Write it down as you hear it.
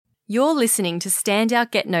You're listening to Stand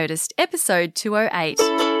Out, Get Noticed, episode 208.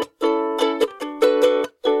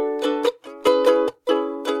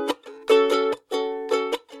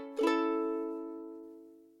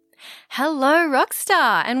 Hello,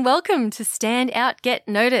 Rockstar, and welcome to Stand Out, Get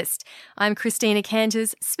Noticed. I'm Christina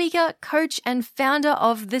Canters, speaker, coach, and founder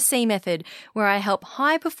of The C Method, where I help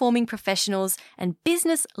high-performing professionals and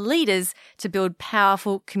business leaders to build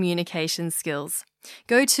powerful communication skills.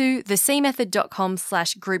 Go to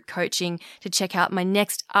thecmethod.com/group coaching to check out my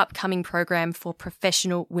next upcoming program for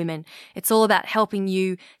professional women. It's all about helping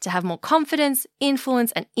you to have more confidence,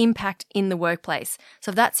 influence, and impact in the workplace.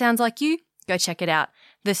 So if that sounds like you, go check it out.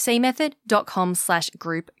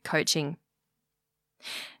 thecmethod.com/group coaching.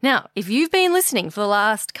 Now, if you've been listening for the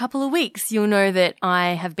last couple of weeks, you'll know that I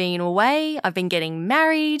have been away, I've been getting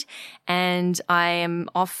married, and I am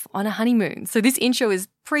off on a honeymoon. So this intro is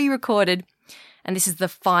pre-recorded, and this is the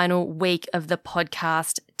final week of the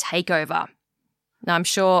podcast takeover. Now, I'm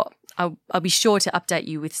sure I'll be sure to update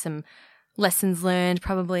you with some lessons learned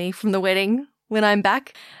probably from the wedding when I'm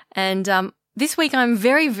back. And this week, I'm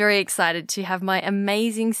very, very excited to have my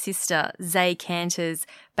amazing sister, Zay Canters,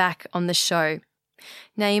 back on the show.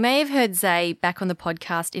 Now, you may have heard Zay back on the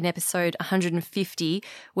podcast in episode 150,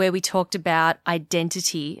 where we talked about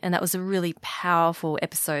identity, and that was a really powerful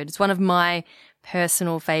episode. It's one of my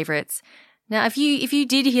personal favorites. Now, if you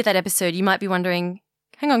did hear that episode, you might be wondering,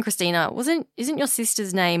 hang on, Christina, isn't your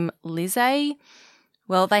sister's name Lizzie?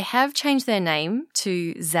 Well, they have changed their name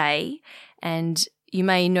to Zay, and you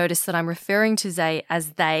may notice that I'm referring to Zay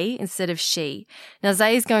as they instead of she. Now,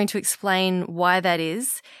 Zay is going to explain why that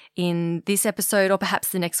is in this episode or perhaps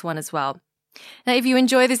the next one as well. Now, if you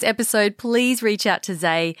enjoy this episode, please reach out to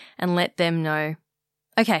Zay and let them know.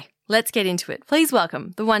 Okay, let's get into it. Please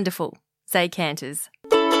welcome the wonderful Zay Canters.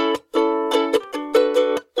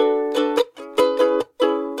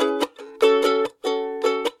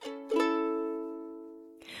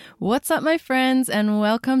 What's up, my friends, and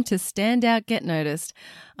welcome to Stand Out, Get Noticed.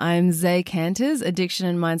 I'm Zay Canters, addiction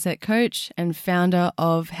and mindset coach and founder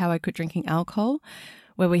of How I Quit Drinking Alcohol,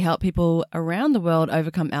 where we help people around the world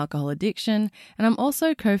overcome alcohol addiction. And I'm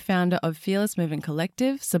also co-founder of Fearless Movement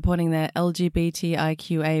Collective, supporting their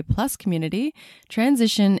LGBTIQA+ community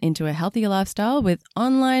transition into a healthier lifestyle with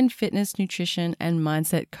online fitness, nutrition, and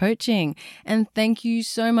mindset coaching. And thank you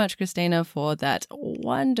so much, Christina, for that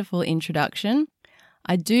wonderful introduction.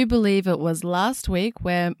 I do believe it was last week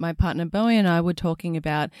where my partner Bowie and I were talking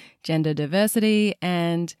about gender diversity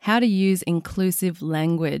and how to use inclusive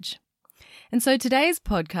language. And so today's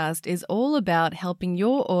podcast is all about helping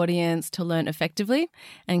your audience to learn effectively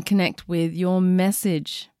and connect with your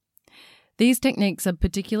message. These techniques are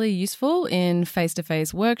particularly useful in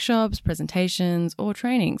face-to-face workshops, presentations, or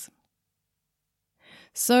trainings.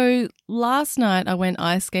 So last night I went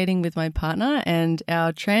ice skating with my partner and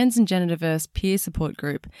our trans and gender diverse peer support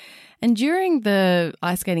group. And during the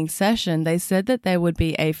ice skating session, they said that there would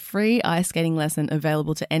be a free ice skating lesson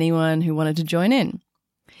available to anyone who wanted to join in.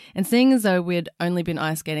 And seeing as though we'd only been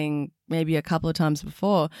ice skating maybe a couple of times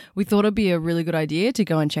before, we thought it'd be a really good idea to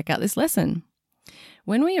go and check out this lesson.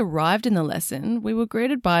 When we arrived in the lesson, we were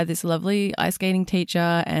greeted by this lovely ice skating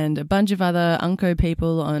teacher and a bunch of other unco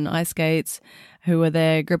people on ice skates who were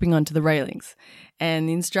there gripping onto the railings. And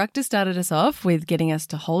the instructor started us off with getting us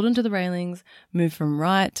to hold onto the railings, move from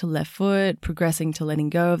right to left foot, progressing to letting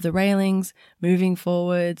go of the railings, moving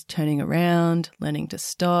forwards, turning around, learning to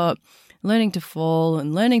stop, learning to fall,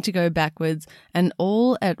 and learning to go backwards, and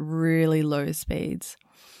all at really low speeds.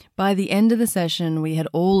 By the end of the session, we had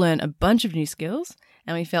all learned a bunch of new skills,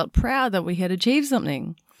 and we felt proud that we had achieved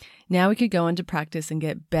something. Now we could go into practice and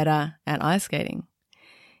get better at ice skating.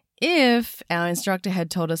 If our instructor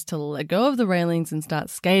had told us to let go of the railings and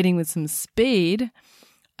start skating with some speed,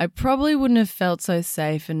 I probably wouldn't have felt so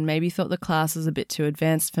safe and maybe thought the class was a bit too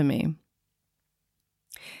advanced for me.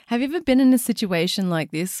 Have you ever been in a situation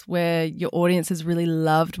like this where your audience has really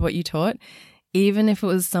loved what you taught, even if it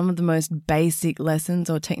was some of the most basic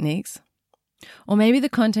lessons or techniques? Or maybe the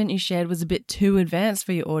content you shared was a bit too advanced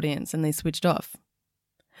for your audience and they switched off.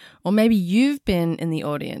 Or maybe you've been in the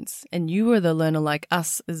audience and you were the learner like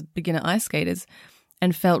us as beginner ice skaters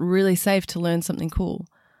and felt really safe to learn something cool.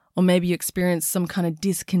 Or maybe you experienced some kind of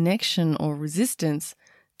disconnection or resistance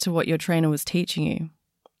to what your trainer was teaching you.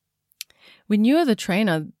 When you are the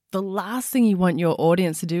trainer, the last thing you want your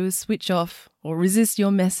audience to do is switch off or resist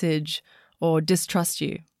your message or distrust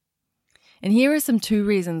you. And here are some 2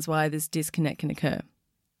 reasons why this disconnect can occur.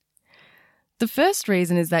 The first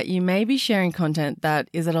reason is that you may be sharing content that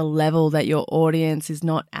is at a level that your audience is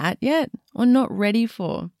not at yet or not ready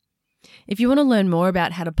for. If you want to learn more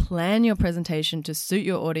about how to plan your presentation to suit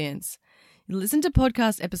your audience, listen to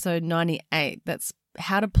podcast episode 98. That's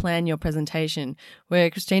how to plan your presentation, where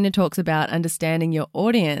Christina talks about understanding your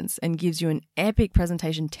audience and gives you an epic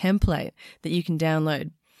presentation template that you can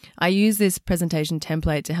download. I use this presentation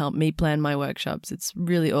template to help me plan my workshops. It's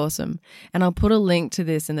really awesome. And I'll put a link to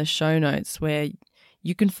this in the show notes where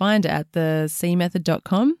you can find it at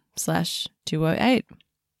thecmethod.com/208.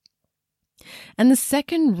 And the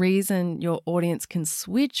second reason your audience can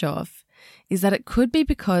switch off is that it could be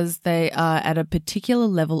because they are at a particular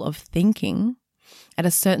level of thinking, at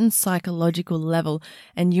a certain psychological level,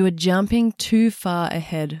 and you are jumping too far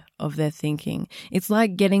ahead of their thinking. It's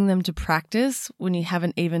like getting them to practice when you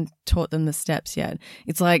haven't even taught them the steps yet.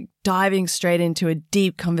 It's like diving straight into a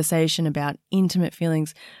deep conversation about intimate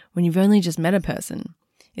feelings when you've only just met a person.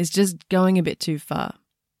 It's just going a bit too far.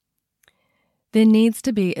 There needs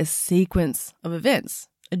to be a sequence of events,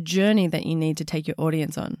 a journey that you need to take your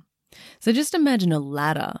audience on. So just imagine a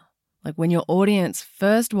ladder. Like when your audience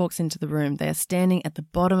first walks into the room, they are standing at the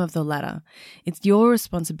bottom of the ladder. It's your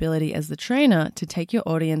responsibility as the trainer to take your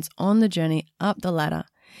audience on the journey up the ladder.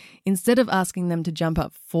 Instead of asking them to jump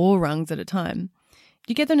up 4 rungs at a time,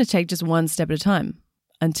 you get them to take just 1 step at a time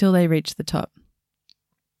until they reach the top.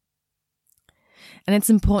 And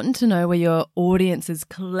it's important to know where your audience's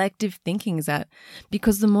collective thinking is at,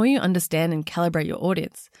 because the more you understand and calibrate your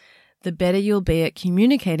audience, the better you'll be at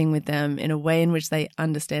communicating with them in a way in which they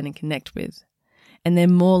understand and connect with. And they're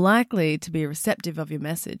more likely to be receptive of your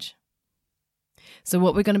message. So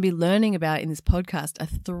what we're going to be learning about in this podcast are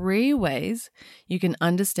 3 ways you can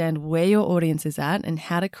understand where your audience is at and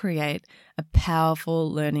how to create a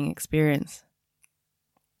powerful learning experience.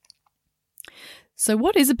 So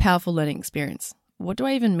what is a powerful learning experience? What do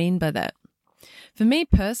I even mean by that? For me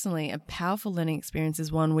personally, a powerful learning experience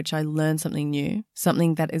is one which I learn something new,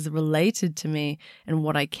 something that is related to me and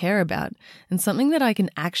what I care about, and something that I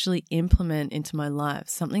can actually implement into my life,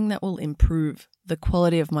 something that will improve the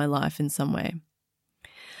quality of my life in some way.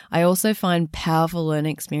 I also find powerful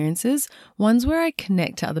learning experiences ones where I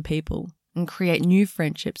connect to other people and create new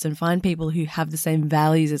friendships and find people who have the same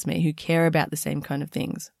values as me, who care about the same kind of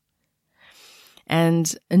things.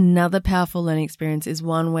 And another powerful learning experience is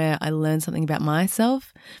one where I learn something about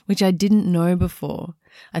myself, which I didn't know before.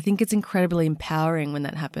 I think it's incredibly empowering when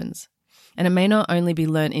that happens. And it may not only be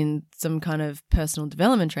learned in some kind of personal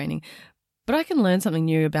development training, but I can learn something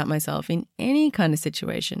new about myself in any kind of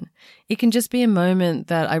situation. It can just be a moment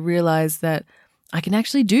that I realize that I can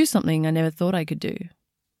actually do something I never thought I could do.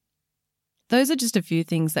 Those are just a few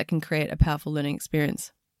things that can create a powerful learning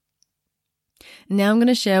experience. Now I'm going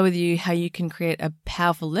to share with you how you can create a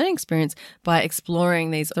powerful learning experience by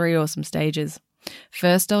exploring these 3 awesome stages.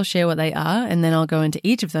 First, I'll share what they are, and then I'll go into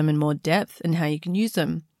each of them in more depth and how you can use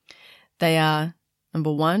them. They are,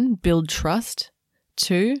 number 1, build trust.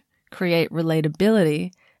 2, create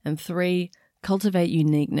relatability. And 3, cultivate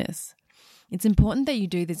uniqueness. It's important that you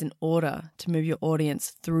do this in order to move your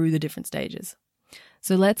audience through the different stages.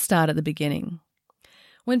 So let's start at the beginning.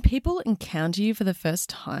 When people encounter you for the first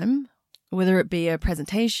time, whether it be a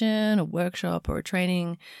presentation, a workshop, or a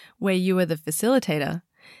training where you are the facilitator,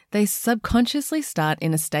 they subconsciously start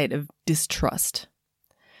in a state of distrust.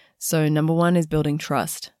 So number 1 is building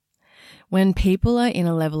trust. When people are in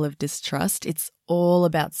a level of distrust, it's all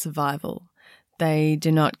about survival. They do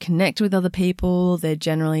not connect with other people. They're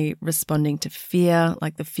generally responding to fear,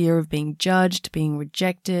 like the fear of being judged, being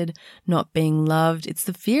rejected, not being loved. It's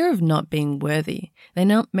the fear of not being worthy. They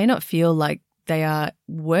may not feel like they are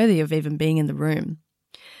worthy of even being in the room.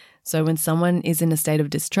 So when someone is in a state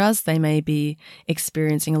of distrust, they may be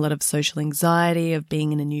experiencing a lot of social anxiety of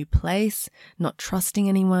being in a new place, not trusting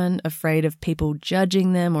anyone, afraid of people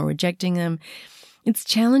judging them or rejecting them. It's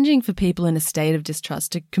challenging for people in a state of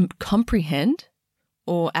distrust to comprehend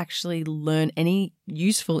or actually learn any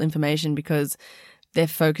useful information because they're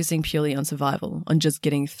focusing purely on survival, on just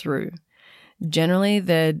getting through. Generally,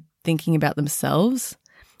 they're thinking about themselves.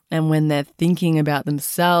 And when they're thinking about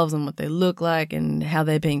themselves and what they look like and how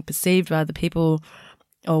they're being perceived by other people,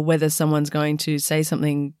 or whether someone's going to say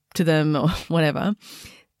something to them or whatever,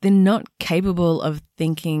 they're not capable of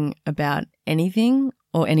thinking about anything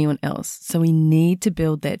or anyone else. So we need to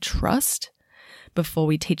build their trust before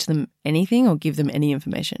we teach them anything or give them any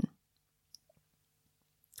information.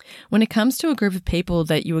 When it comes to a group of people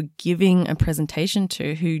that you are giving a presentation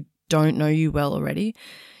to who don't know you well already,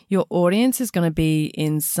 your audience is going to be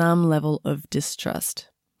in some level of distrust.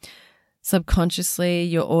 Subconsciously,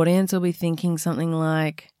 your audience will be thinking something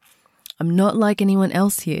like, I'm not like anyone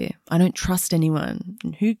else here. I don't trust anyone.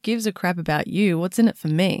 Who gives a crap about you? What's in it for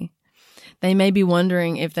me? They may be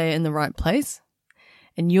wondering if they're in the right place.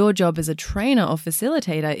 And your job as a trainer or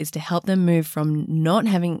facilitator is to help them move from not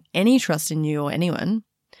having any trust in you or anyone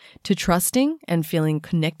to trusting and feeling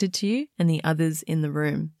connected to you and the others in the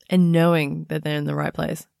room and knowing that they're in the right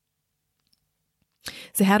place.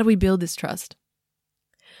 So how do we build this trust?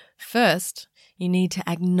 First, you need to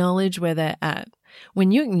acknowledge where they're at.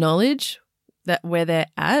 When you acknowledge that where they're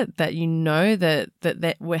at, that you know that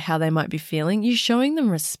how they might be feeling, you're showing them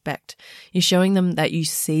respect. You're showing them that you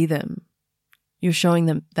see them. You're showing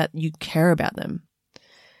them that you care about them.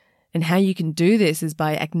 And how you can do this is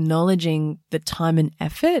by acknowledging the time and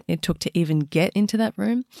effort it took to even get into that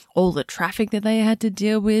room, all the traffic that they had to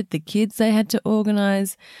deal with, the kids they had to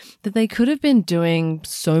organize, that they could have been doing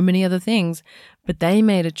so many other things, but they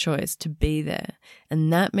made a choice to be there.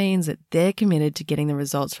 And that means that they're committed to getting the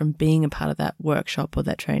results from being a part of that workshop or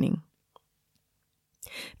that training.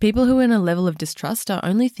 People who are in a level of distrust are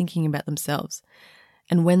only thinking about themselves.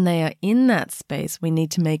 And when they are in that space, we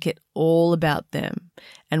need to make it all about them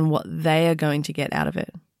and what they are going to get out of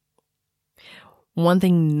it. One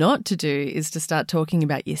thing not to do is to start talking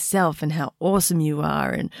about yourself and how awesome you are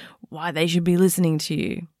and why they should be listening to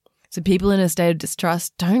you. So people in a state of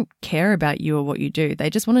distrust don't care about you or what you do. They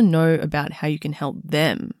just want to know about how you can help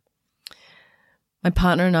them. My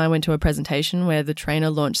partner and I went to a presentation where the trainer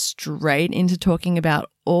launched straight into talking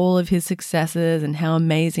about all of his successes and how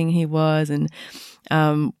amazing he was. And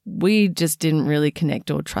we just didn't really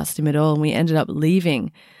connect or trust him at all. And we ended up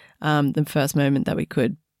leaving the first moment that we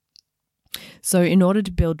could. So in order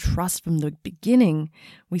to build trust from the beginning,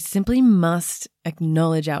 we simply must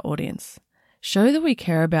acknowledge our audience. Show that we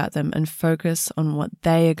care about them and focus on what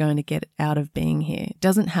they are going to get out of being here. It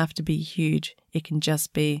doesn't have to be huge. It can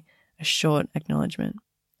just be a short acknowledgement.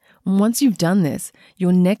 And once you've done this,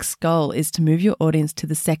 your next goal is to move your audience to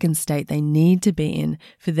the second state they need to be in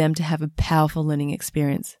for them to have a powerful learning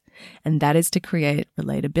experience. And that is to create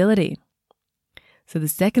relatability. So the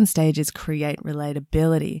second stage is create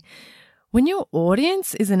relatability. When your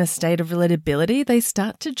audience is in a state of relatability, they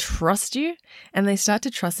start to trust you and they start to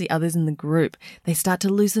trust the others in the group. They start to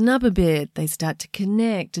loosen up a bit. They start to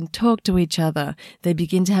connect and talk to each other. They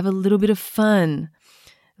begin to have a little bit of fun.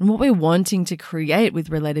 And what we're wanting to create with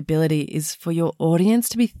relatability is for your audience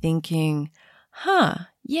to be thinking,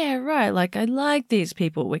 yeah, right, like I like these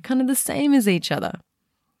people. We're kind of the same as each other.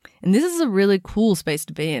 And this is a really cool space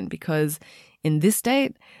to be in because in this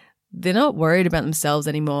state, they're not worried about themselves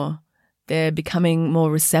anymore. They're becoming more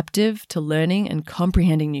receptive to learning and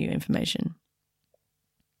comprehending new information.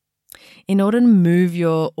 In order to move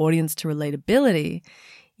your audience to relatability,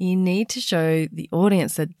 you need to show the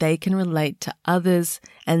audience that they can relate to others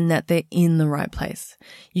and that they're in the right place.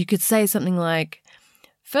 You could say something like,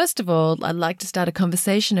 first of all, I'd like to start a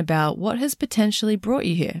conversation about what has potentially brought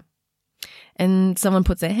you here. And someone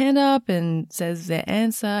puts their hand up and says their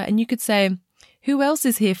answer. And you could say, who else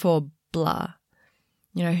is here for blah?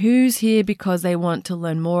 You know, who's here because they want to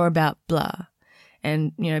learn more about blah?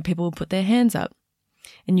 And, you know, people will put their hands up.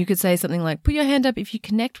 And you could say something like, put your hand up if you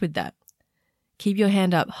connect with that. Keep your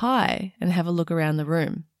hand up high and have a look around the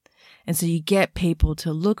room. And so you get people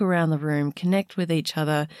to look around the room, connect with each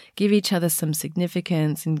other, give each other some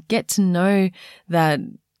significance and get to know that,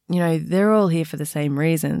 you know, they're all here for the same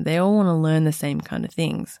reason. They all want to learn the same kind of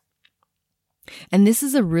things. And this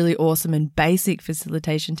is a really awesome and basic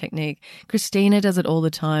facilitation technique. Christina does it all the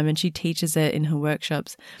time and she teaches it in her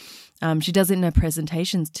workshops. She does it in her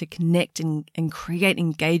presentations to connect and create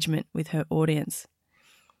engagement with her audience.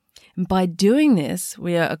 And by doing this,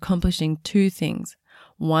 we are accomplishing two things.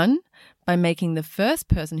 One, by making the first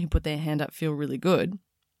person who put their hand up feel really good,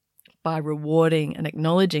 by rewarding and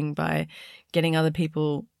acknowledging, by getting other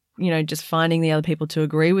people, you know, just finding the other people to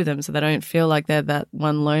agree with them so they don't feel like they're that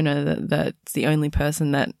one loner that's the only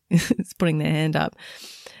person that is putting their hand up.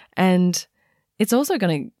 And it's also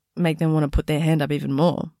going to make them want to put their hand up even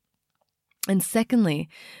more. And secondly,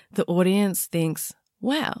 the audience thinks,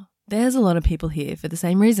 wow, there's a lot of people here for the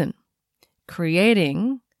same reason,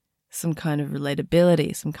 creating some kind of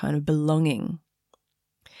relatability, some kind of belonging.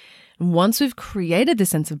 And once we've created the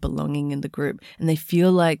sense of belonging in the group and they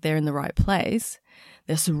feel like they're in the right place,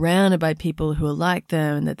 they're surrounded by people who are like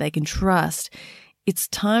them and that they can trust, it's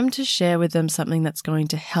time to share with them something that's going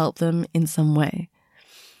to help them in some way.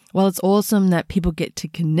 While it's awesome that people get to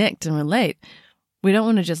connect and relate, we don't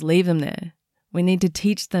want to just leave them there. We need to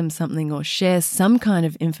teach them something or share some kind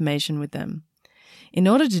of information with them. In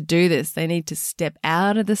order to do this, they need to step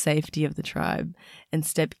out of the safety of the tribe and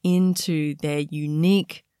step into their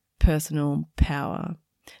unique personal power.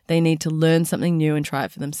 They need to learn something new and try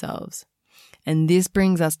it for themselves. And this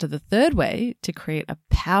brings us to the third way to create a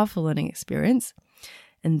powerful learning experience,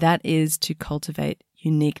 and that is to cultivate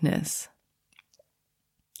uniqueness.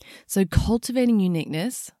 So cultivating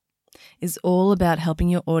uniqueness is all about helping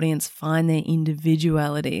your audience find their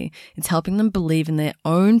individuality. It's helping them believe in their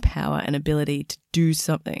own power and ability to do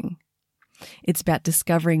something. It's about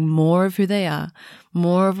discovering more of who they are,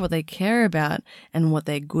 more of what they care about, and what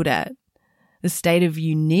they're good at. The state of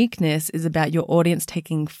uniqueness is about your audience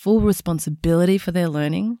taking full responsibility for their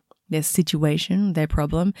learning, their situation, their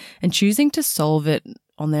problem, and choosing to solve it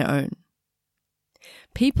on their own.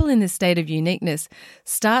 People in this state of uniqueness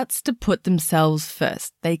starts to put themselves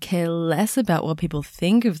first. They care less about what people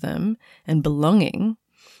think of them and belonging,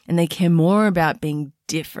 and they care more about being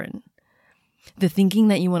different. The thinking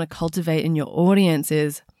that you want to cultivate in your audience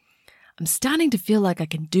is, I'm starting to feel like I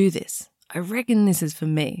can do this. I reckon this is for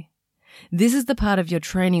me. This is the part of your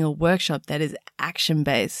training or workshop that is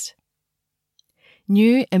action-based.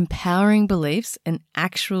 New empowering beliefs and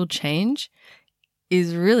actual change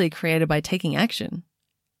is really created by taking action.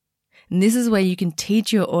 And this is where you can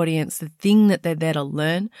teach your audience the thing that they're there to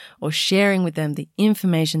learn or sharing with them the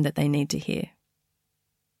information that they need to hear.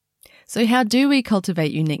 So how do we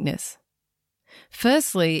cultivate uniqueness?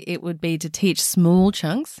 Firstly, it would be to teach small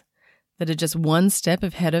chunks that are just one step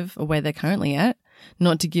ahead of where they're currently at,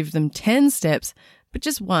 not to give them 10 steps, but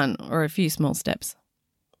just one or a few small steps.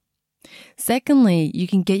 Secondly, you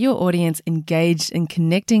can get your audience engaged and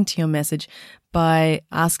connecting to your message by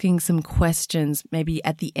asking some questions, maybe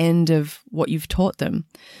at the end of what you've taught them.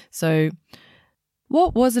 So,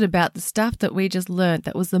 what was it about the stuff that we just learned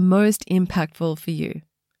that was the most impactful for you?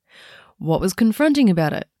 What was confronting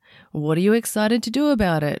about it? What are you excited to do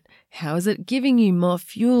about it? How is it giving you more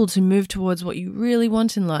fuel to move towards what you really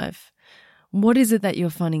want in life? What is it that you're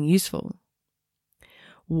finding useful?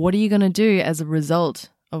 What are you going to do as a result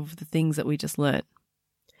of the things that we just learned?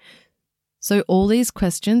 So all these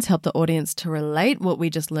questions help the audience to relate what we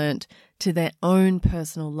just learned to their own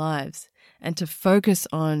personal lives and to focus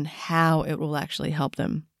on how it will actually help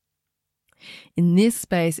them. In this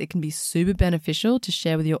space, it can be super beneficial to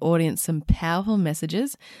share with your audience some powerful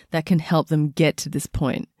messages that can help them get to this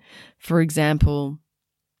point. For example,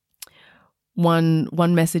 one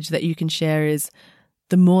message that you can share is,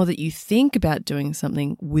 the more that you think about doing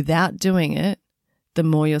something without doing it, the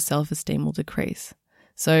more your self-esteem will decrease.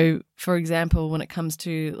 So, for example, when it comes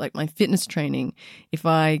to like my fitness training, if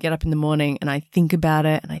I get up in the morning and I think about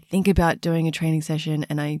it and I think about doing a training session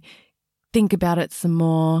and I think about it some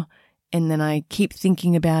more and then I keep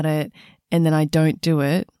thinking about it and then I don't do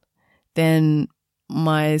it, then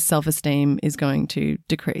my self-esteem is going to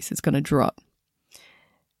decrease. It's going to drop.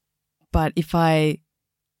 But if I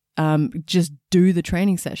just do the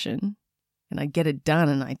training session and I get it done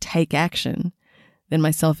and I take action, then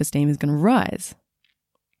my self-esteem is going to rise.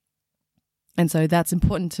 And so that's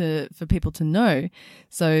important for people to know.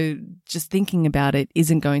 So just thinking about it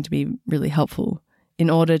isn't going to be really helpful. In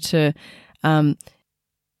order to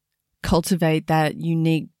cultivate that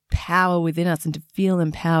unique power within us and to feel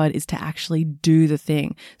empowered is to actually do the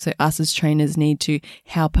thing. So us as trainers need to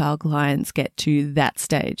help our clients get to that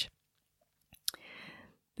stage.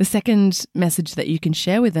 The second message that you can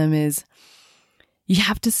share with them is, you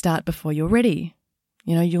have to start before you're ready.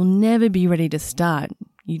 You know, you'll never be ready to start.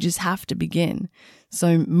 You just have to begin.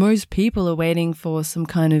 So most people are waiting for some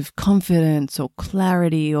kind of confidence or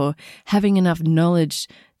clarity or having enough knowledge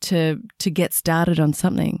to get started on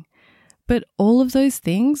something. But all of those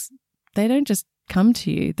things, they don't just come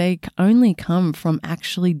to you. They only come from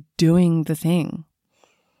actually doing the thing.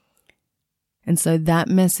 And so that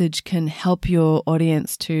message can help your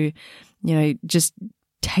audience to, just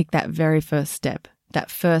take that very first step.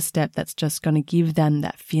 That first step that's just going to give them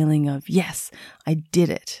that feeling of, yes, I did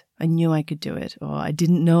it. I knew I could do it, or I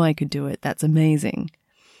didn't know I could do it. That's amazing.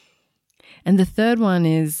 And the third one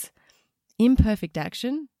is, imperfect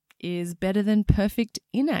action is better than perfect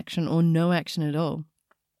inaction or no action at all.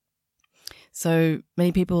 So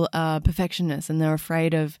many people are perfectionists and they're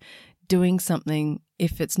afraid of doing something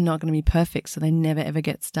if it's not going to be perfect, so they never ever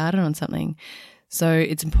get started on something. So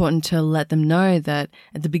it's important to let them know that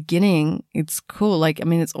at the beginning, it's cool.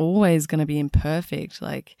 It's always going to be imperfect.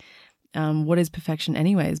 What is perfection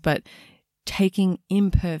anyways? But taking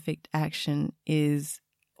imperfect action is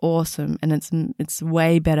awesome. And it's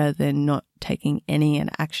way better than not taking any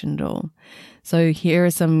action at all. So here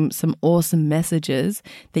are some awesome messages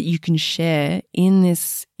that you can share in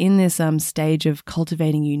this stage of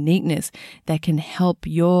cultivating uniqueness that can help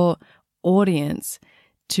your audience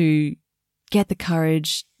to get the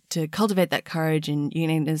courage to cultivate that courage and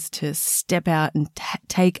uniqueness to step out and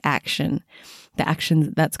take action, the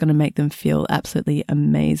action that's going to make them feel absolutely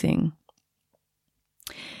amazing.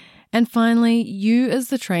 And finally, you as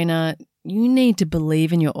the trainer, you need to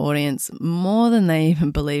believe in your audience more than they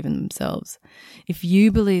even believe in themselves. If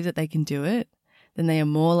you believe that they can do it, then they are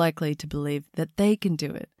more likely to believe that they can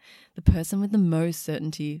do it. The person with the most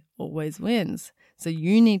certainty always wins. So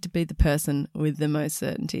you need to be the person with the most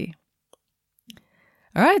certainty.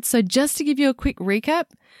 All right, so just to give you a quick recap,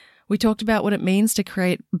 we talked about what it means to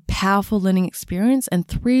create a powerful learning experience and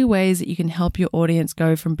 3 ways that you can help your audience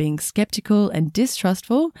go from being skeptical and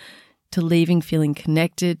distrustful to leaving feeling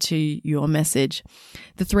connected to your message.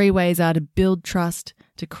 The 3 ways are to build trust,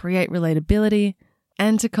 to create relatability,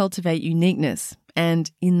 and to cultivate uniqueness,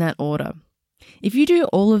 and in that order. If you do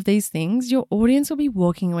all of these things, your audience will be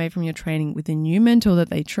walking away from your training with a new mentor that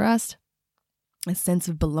they trust, a sense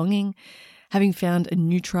of belonging, having found a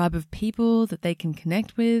new tribe of people that they can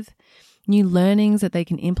connect with, new learnings that they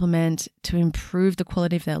can implement to improve the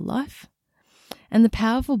quality of their life, and the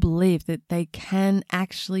powerful belief that they can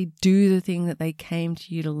actually do the thing that they came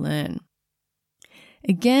to you to learn.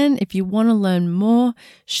 Again, if you want to learn more,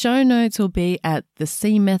 show notes will be at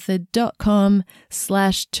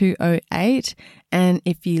thecmethod.com/208. And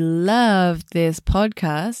if you loved this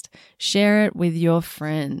podcast, share it with your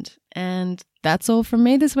friend. And that's all from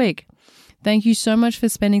me this week. Thank you so much for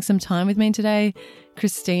spending some time with me today.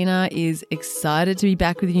 Christina is excited to be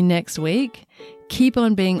back with you next week. Keep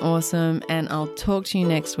on being awesome, and I'll talk to you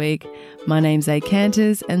next week. My name's Zay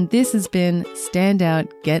Canters, and this has been Stand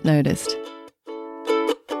Out, Get Noticed.